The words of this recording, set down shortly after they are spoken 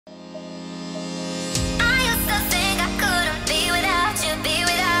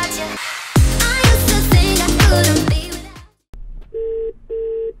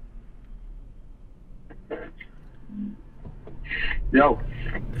Yo.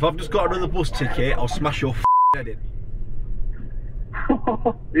 If I've just got another bus ticket, I'll smash your head in.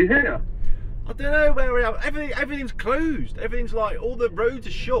 You here? I don't know where we are. Everything's closed. Everything's like, all the roads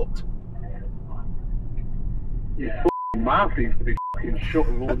are shut. Your mouth needs to be shut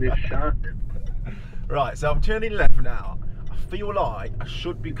with all this shit. Right, so I'm turning left now. I feel like I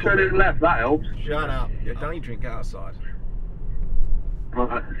should be coming. Turning left, that helps. Shut up. Yeah, don't you drink outside.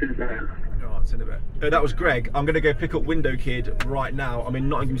 Right, see you later. Alright, see you in a bit. That was Greg. I'm going to go pick up Window Kid right now. I'm in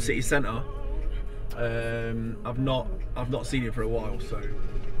Nottingham City Centre. I've not seen him for a while, so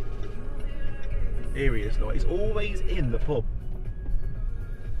here he is. Like, he's always in the pub.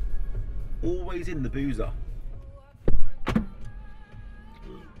 Always in the boozer.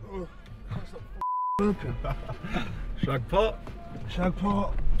 Shag pot. Shag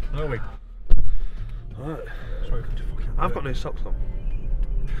pot. Are we? Alright. Sorry, I've got no socks on.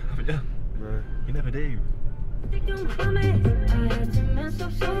 Haven't you? No. You never do.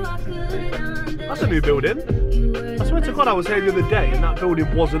 That's a new building. I swear to God I was here the other day and that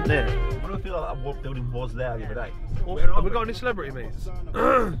building wasn't there. I don't feel like that building was there the other day. Have we got any celebrity mates?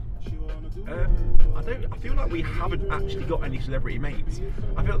 I feel like we haven't actually got any celebrity mates.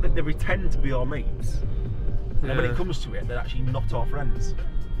 I feel like they pretend to be our mates. And then when it comes to it, they're actually not our friends. Do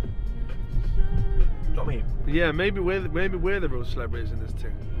you know what I mean? Yeah, maybe we're the real celebrities in this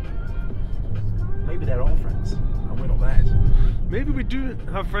thing. Maybe they're our friends and we're not theirs. Maybe we do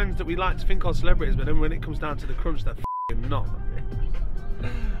have friends that we like to think are celebrities, but then when it comes down to the crunch, they're f***ing not.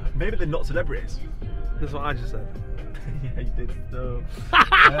 Maybe they're not celebrities. That's what I just said. Yeah, you did. So,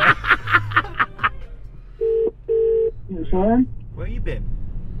 where you been?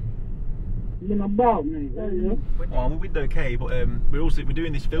 Been about, mate. Oh, I'm with Jaykae, but we're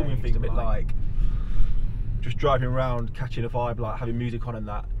doing this filming thing a bit like just driving around, catching a vibe, like having music on and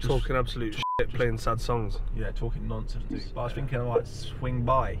that. Just talking absolute shit, playing sad songs. Yeah, talking nonsense, dude. But I was thinking I might swing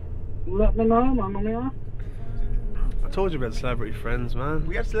by. Let me know, man. I told you we had celebrity friends, man.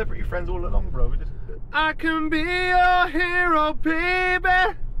 We had celebrity friends all along, bro. We just... I can be your hero,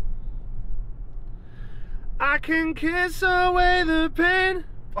 baby. I can kiss away the pain.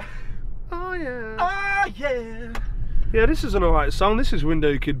 Oh yeah. Ah yeah. Yeah, this is an alright song. This is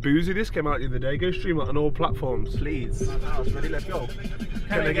Window Kid Boozy. This came out the other day. Go stream it on all platforms. Please. House ready, let's go.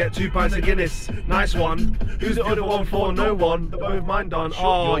 Can I get 2 pints of Guinness? Nice one. Who's the other one for? No one. They're both mine done.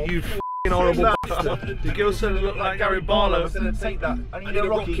 Oh, you f***ing horrible bastard. The girl said it looked like Gary Barlow. Take that. I need a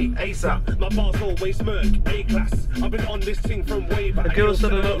Rocky ASAP. My bars always smirk, A-class. I've been on this thing from way back. The girl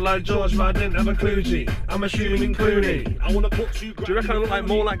said it looked like George, but I didn't have a clue, G. I'm assuming Clooney. I wanna put you. Do you reckon I look like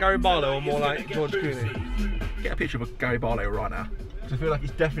more like Gary Barlow or more like George Clooney? Get a picture of Gary Barlow right now. I feel like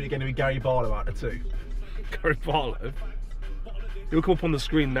it's definitely going to be Gary Barlow out of the two. Gary Barlow? He'll come up on the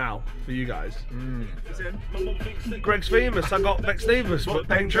screen now for you guys. Greg's famous. I got Bex Davis, but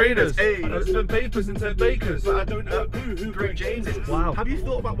Payne Trainers. Hey. I spent papers and Ted Bakers. But I don't know who Greg James is. Wow. Have you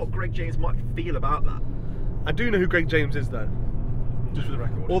thought about what Greg James might feel about that? I do know who Greg James is though. Just for the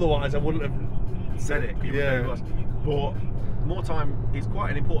record. Otherwise I wouldn't have said it. Yeah. But more time, he's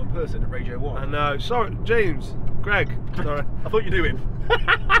quite an important person at Radio 1. I know. Sorry, James. Greg. Sorry. I thought you'd do him.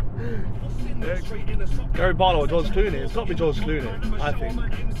 Gary Barlow or George Clooney. It's got to be George Clooney, I think.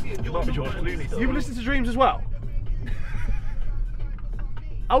 It might be George Clooney. You've listened to Dreams as well?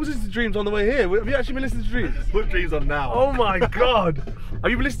 I was listening to Dreams on the way here. Have you actually been listening to Dreams? Put Dreams on now. Oh my God.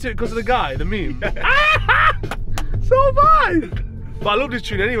 Have you been listening to it because of the guy, the meme? So have I. But I love this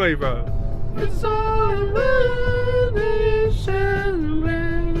tune anyway, bro. It's all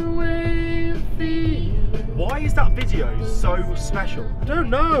Why is that video so special? I don't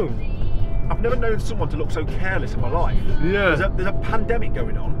know. I've never known someone to look so careless in my life. Yeah. There's a pandemic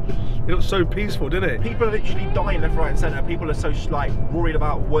going on. It looks so peaceful, didn't it? People are literally dying left, right and centre. People are so like worried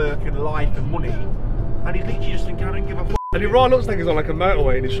about work and life and money. And he's literally just thinking, I don't give a f***. And he right looks like he's on like a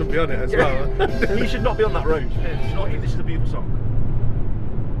motorway and he shouldn't be on it as well. He should not be on that road. This is a beautiful song.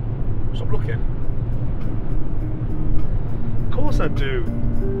 Stop looking. Of course I do.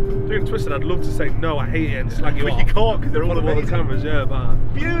 Doing Twisted, I'd love to say no, I hate it and slag you but off. you can't because they're all on the cameras, yeah, but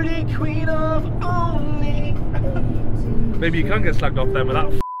beauty queen of only. Maybe you can get slagged off there with that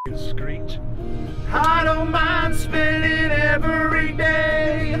f***ing screech. I don't mind spending every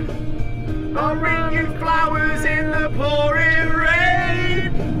day. I'll bring you flowers in the pouring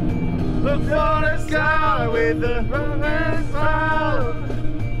rain. Look for the sky with the smile.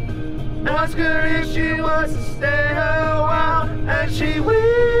 Ask her if she wants to stay a while, and she will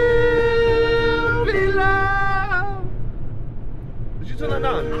be loved. Did you turn that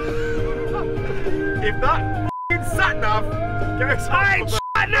down? If that f***ing sat-nav goes, I ain't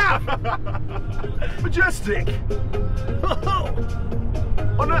sat-nav! Majestic!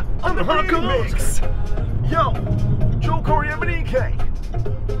 on the remix. Yo, Jaykae and Jaykae.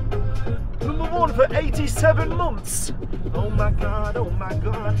 #1 for 87 months. Oh my god, oh my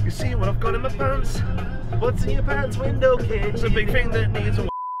god. You see what I've got in my pants? What's in your pants, window kid? It's a big thing that needs a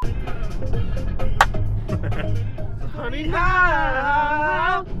Honey,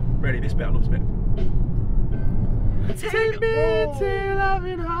 how? Ready, this bit, I love this bit. Take me to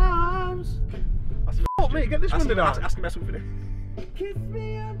loving arms. Fuck me, get this window down. Ask him something.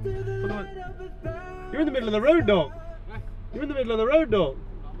 You're in the middle of the road, dog. You're in the middle of the road, dog.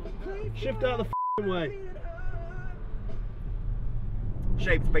 Shift out the f***ing way.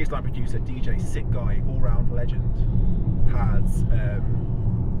 Shaped bassline producer, DJ, sick guy, all-round legend, has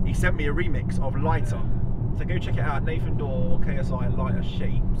he sent me a remix of Lighter. So go check it out. Nathan Dawe, KSI, Lighter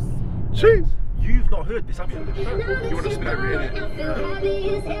Shapes. Jeez. You've not heard this, have you? You want to spin over it, innit?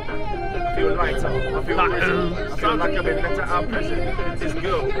 I feel lighter. I feel risen. I feel like I've been better out present. This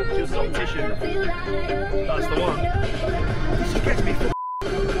girl, she was on tissue. That's the one. This just gets me f***ed.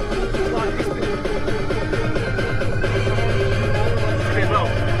 Like this bit. As well.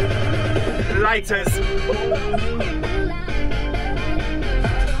 Lighters.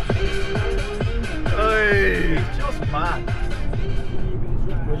 Hey. It's just mad.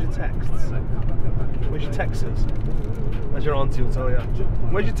 Where's your texts? Where's your texters? As your auntie will tell you.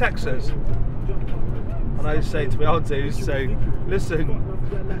 Where's your texters? And I say to my auntie, I used to say,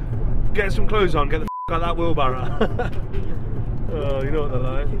 listen, get some clothes on, get the f*** out of that wheelbarrow. Oh, you know what they're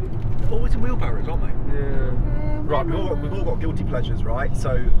like. Always in wheelbarrows, aren't they? Yeah. Right, we've all got guilty pleasures, right?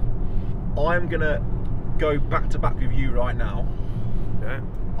 So I'm gonna go back to back with you right now. Yeah.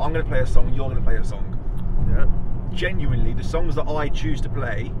 I'm gonna play a song, you're gonna play a song. Yeah. Genuinely, the songs that I choose to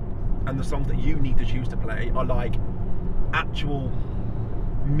play and the songs that you need to choose to play are like actual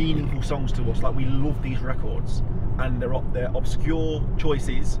meaningful songs to us. Like, we love these records and they're obscure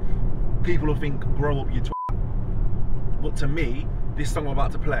choices. People will think, grow up, you twat. But to me, this song I'm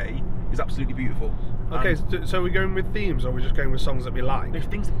about to play is absolutely beautiful. Okay, so we're going with themes, or are we just going with songs that we like? There's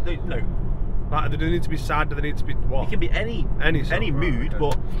things, no. Like, do they need to be sad? Do they need to be what? It can be any song, mood, right,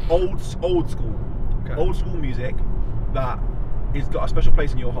 but old school, okay. Old school music that has got a special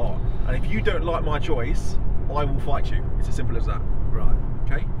place in your heart. And if you don't like my choice, I will fight you. It's as simple as that. Right.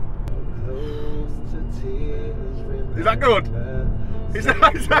 Okay. Is that good? Is that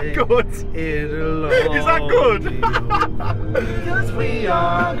good? Is that good? Because we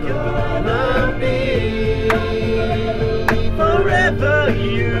are gonna be forever,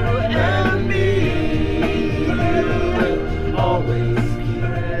 you and me. Always.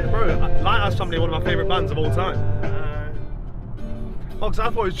 Bro, Lighthouse Family are one of my favourite bands of all time. Oh, because I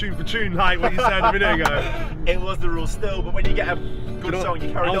thought it was tune for tune, like what you said a minute ago. It was the rule still, but when you get a good song, you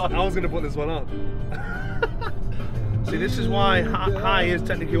carry on. I was going to put this one on. See, this is why high is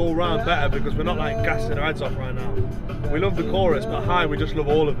technically all round better, because we're not like gassing our heads off right now. We love the chorus, but high we just love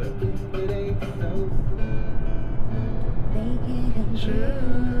all of it.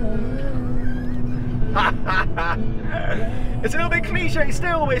 It's a little bit cliche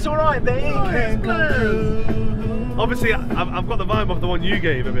still, but it's alright. They can go. Obviously, I've got the vibe of the one you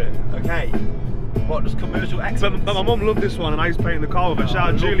gave a bit. Okay. What, just commercial excellence? But my mum loved this one, and I used to play it in the car with her.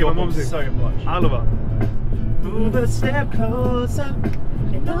 Shout out Julie, my mum's so much. I love her. Move a step closer.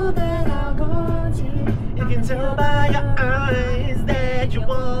 You know that I want you. You can tell by your eyes that you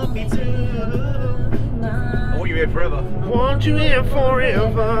want me to. I want you here forever. Want you here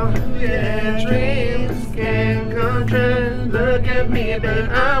forever. Yeah, dreams can come true. Look at me, babe,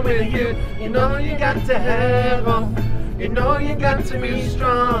 I'm with you. You know you got to have them. You know you got to be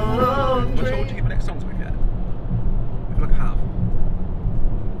strong. Which one would you give the next song to me yet? I feel like I have.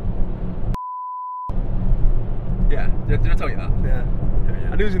 Yeah, did I tell you that? Yeah.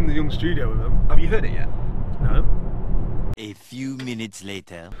 I knew he was in the Young studio with them. Have you heard it yet? No. A few minutes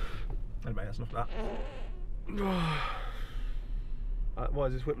later. Anyway, that's enough of that. What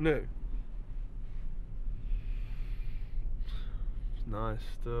is this whip new? It's nice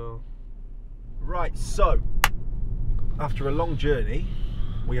still. Right, so after a long journey,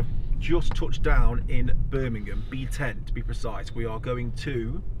 we have just touched down in Birmingham, B10 to be precise. We are going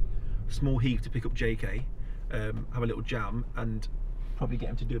to Small Heath to pick up Jaykae, have a little jam, and probably get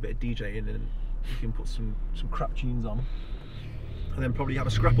him to do a bit of DJing, and we can put some crap tunes on, and then probably have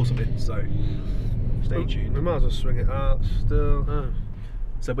a scrap or something. So stay tuned. We might as well swing it out still. Oh.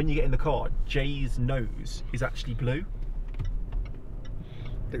 So when you get in the car, Jay's nose is actually blue.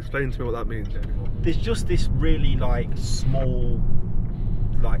 Explain to me what that means, Jamie. There's just this really like small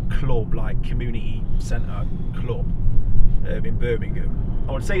like club, like community centre club in Birmingham.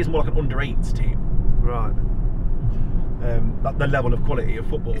 I would say it's more like an under-8s team. Right. the level of quality of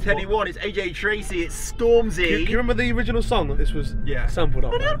football. It's Heady One, it's AJ Tracy, it's Stormzy. Do you remember the original song that this was sampled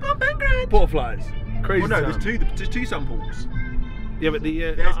off? Butterflies. Crazy. Well, no, sound. there's two samples. Yeah, but the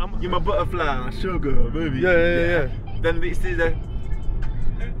You're my butterfly, sugar, baby. Yeah. Then it's the.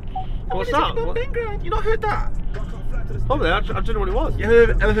 What's that? What? You not heard that? Probably. I don't know what it was. You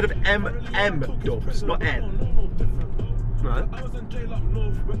ever heard of M dubs, not N? No.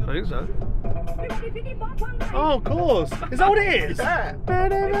 I think so. Oh, of course. Is that what it is? Yeah.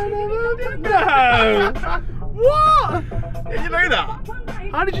 No. What? Did you know that?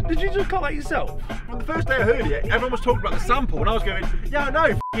 How did you just cut that yourself? Well, the first day I heard it, everyone was talking about the sample, and I was going, yeah, I know,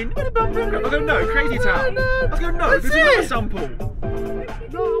 f***ing. I was going, no, Crazy Town. I was going, no, this is not a sample.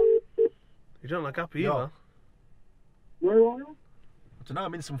 No. You don't like Happy either. Where are you? I don't know,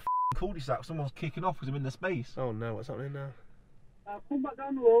 I'm in some f***ing cul-de-sac. Someone's kicking off because I'm in the space. Oh no, what's happening now? Come back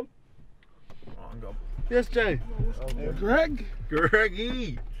down the road. Oh, hang on. Yes, Jay. Greg?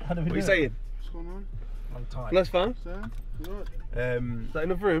 Greggy! What are you saying? What's going on? Long time. That's fun. Good. Is that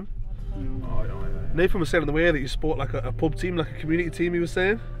enough room? Oh, yeah. Nathan was saying on the way that you support like a pub team, like a community team. He was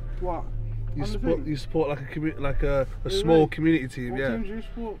saying. What? You support like a small community team. What team do you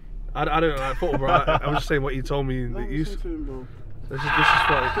support? I don't know like football, bro. I was just saying what you told me that you. To him, bro. This is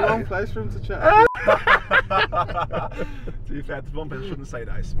what It's the wrong place for him to chat. To be fair, the one person shouldn't say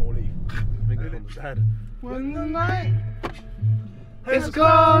that. It's small leaf. Finger on the head. When the night It's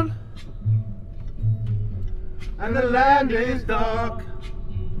gone. and the land is dark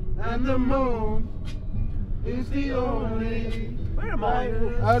and the moon is the only. Where am I?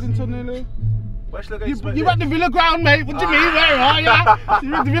 Ardington, nearly. Where should I go? You at the Villa Ground, mate. What do you mean? Where are you?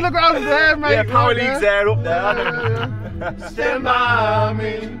 You're at the Villa Ground there, mate. Yeah, Power right League's there, up there. Yeah. Stand by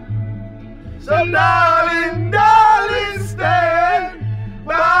me. So darling, darling, stand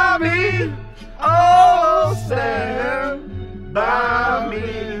by me. Oh, stand by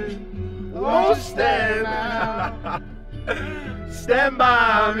me. Oh, stand now. Stand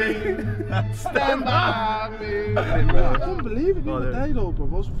by me. Stand by me. I couldn't believe it the other day, though,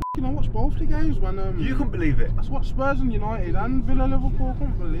 bro. I watched both the games when You couldn't believe it. I watched Spurs and United and Villa Liverpool. I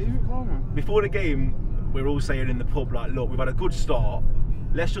couldn't believe it, bro, man. Before the game, we were all saying in the pub, like, look, we've had a good start.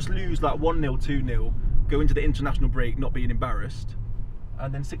 Let's just lose like 1-0, 2-0, go into the international break not being embarrassed.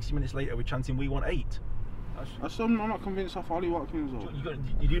 And then 60 minutes later, we're chanting we want 8. I'm not convinced of Ollie Watkins, though.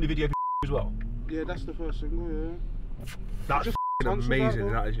 You're doing the video for as well? Yeah, that's the first single, yeah. That's Just amazing.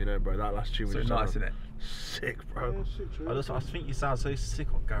 that, That is, you know, bro. That last tune was So just nice, on. isn't it? Sick, bro. Yeah, sick tune. I think you sound so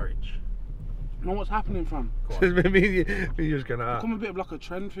sick on Garage. You know what's happening, fam? me just going It's become a bit of like a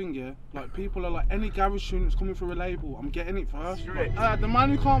trend thing, yeah? Like, people are like, any garage tune that's coming through a label, I'm getting it first. Strict. Like, the man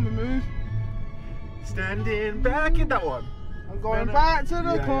who can't be moved. Standing back in that one. I'm going back to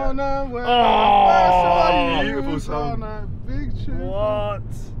the corner where Oh, I first saw you. beautiful song. On a big tune. What?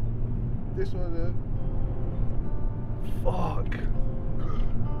 This one there. Fuck.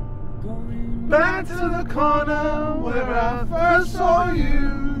 Back to the corner where I first saw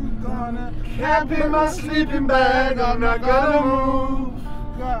you. Gonna cap in my sleeping bag, I'm not gonna move.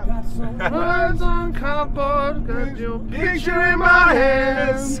 Got some words on cardboard, got your picture in my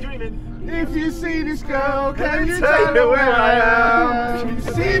hands. Screaming. If you see this girl, can you tell her where I am? You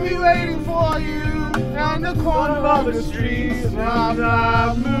see me waiting for you down the corner of the street. I'm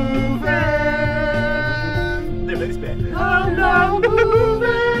not moving. Let this bit. I'm not moving.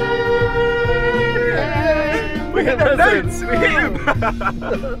 We hit the notes. We hit him.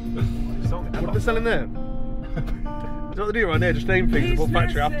 What are they selling there? That's what they do right there, just name things and put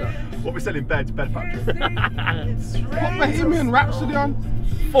factory after. What we're selling beds, Bed Factory. Put Bohemian Rhapsody on.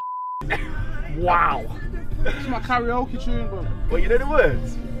 Wow. It's my karaoke tune, bro. Well, you know the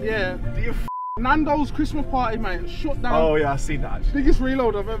words? Yeah. Do you Nando's Christmas party, mate. Shut down. Oh yeah, I've seen that actually. Biggest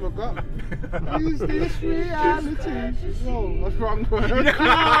reload I've ever got. Is this reality? No, that's wrong.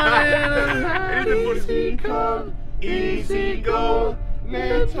 Easy come, easy go.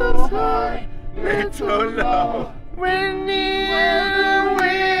 Little high, little low. When the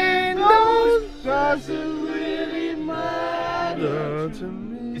windows doesn't really matter to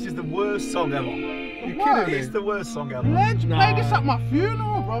me. This is the worst song ever. You What? kidding It's me? the worst song ever. Let's play this at my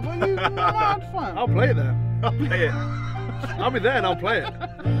funeral, brother. You mad, fam? I'll play it there. I'll play it. I'll be there and I'll play it.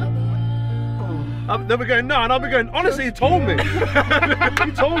 They'll be going, no, and I'll be going, honestly, he told me.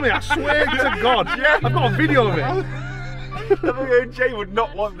 He told me, I swear to God. Yeah. I've got a video of it. Jay would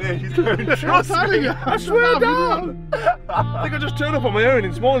not want this. He's going, trust me. I swear down. I think I just turn up on my own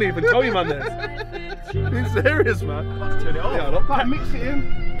in Small Leaf and tell you, man, this. It's serious, man. Let's turn it off. Yeah, look, Like, mix it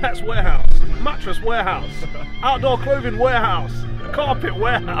in. Pets warehouse, mattress warehouse, outdoor clothing warehouse, carpet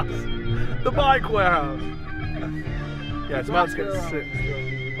warehouse, the bike warehouse. Yeah, it's about to get to 6.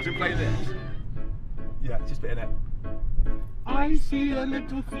 Was it playing this? Yeah, just bit in it. I see a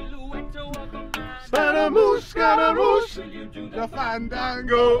little Scaramouche, Scaramouche, the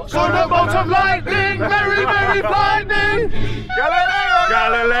fandango. On a bolt of lightning, very, very frightening. Galileo!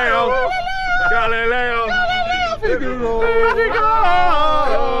 Galileo! Galileo! Figaro, Figaro.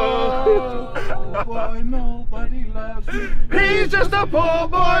 Boy, nobody loves him. He's just a poor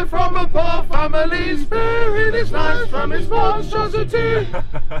boy from a poor family, sparing his life from his monstrosity.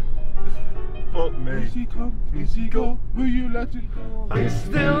 Fuck me. Easy come, easy go, will you let it go? I'm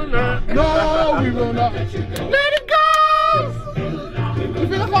still not. No, we will not. Let it go! You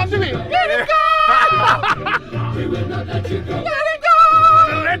feel I can't do it? Let it go! We will not let you go. Let it go!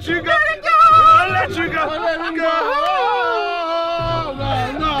 I'll let you go. Let it go! I'll let you go. I'll let it go!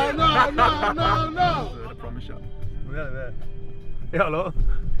 No. The promise shop. Yeah, there. Yeah, look.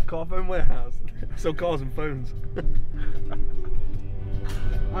 Car phone warehouse. Sell cars and phones.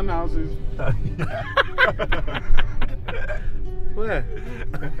 And houses. Where?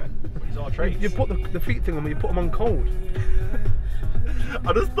 These are traits. You put the feet thing on me, you put them on cold.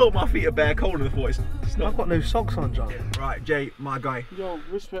 I just thought my feet are bare cold and I thought it's not. I've got no socks on, John. Right, Jay, my guy. Yo,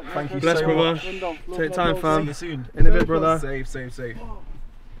 respect. Thank you Bless, so brother. much. Take time, See fam. you soon. In a bit, brother. Save.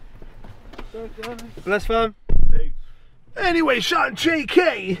 Bless, fam. Save. Anyway, shot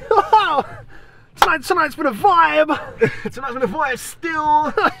Jaykae. Tonight's been a vibe. Tonight's been a vibe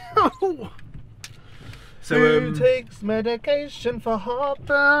still. So, who takes medication for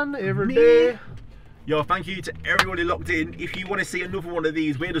heartburn every day? Yo, thank you to everybody locked in. If you want to see another one of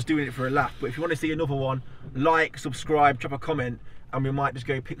these, we're just doing it for a laugh. But if you want to see another one, like, subscribe, drop a comment, and we might just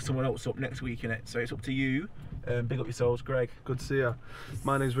go pick someone else up next week in it. So it's up to you. Big up yourselves, Greg. Good to see you.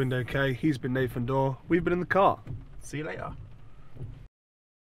 My name's Window Kid. He's been Nathan Dawe. We've been in the car. See you later.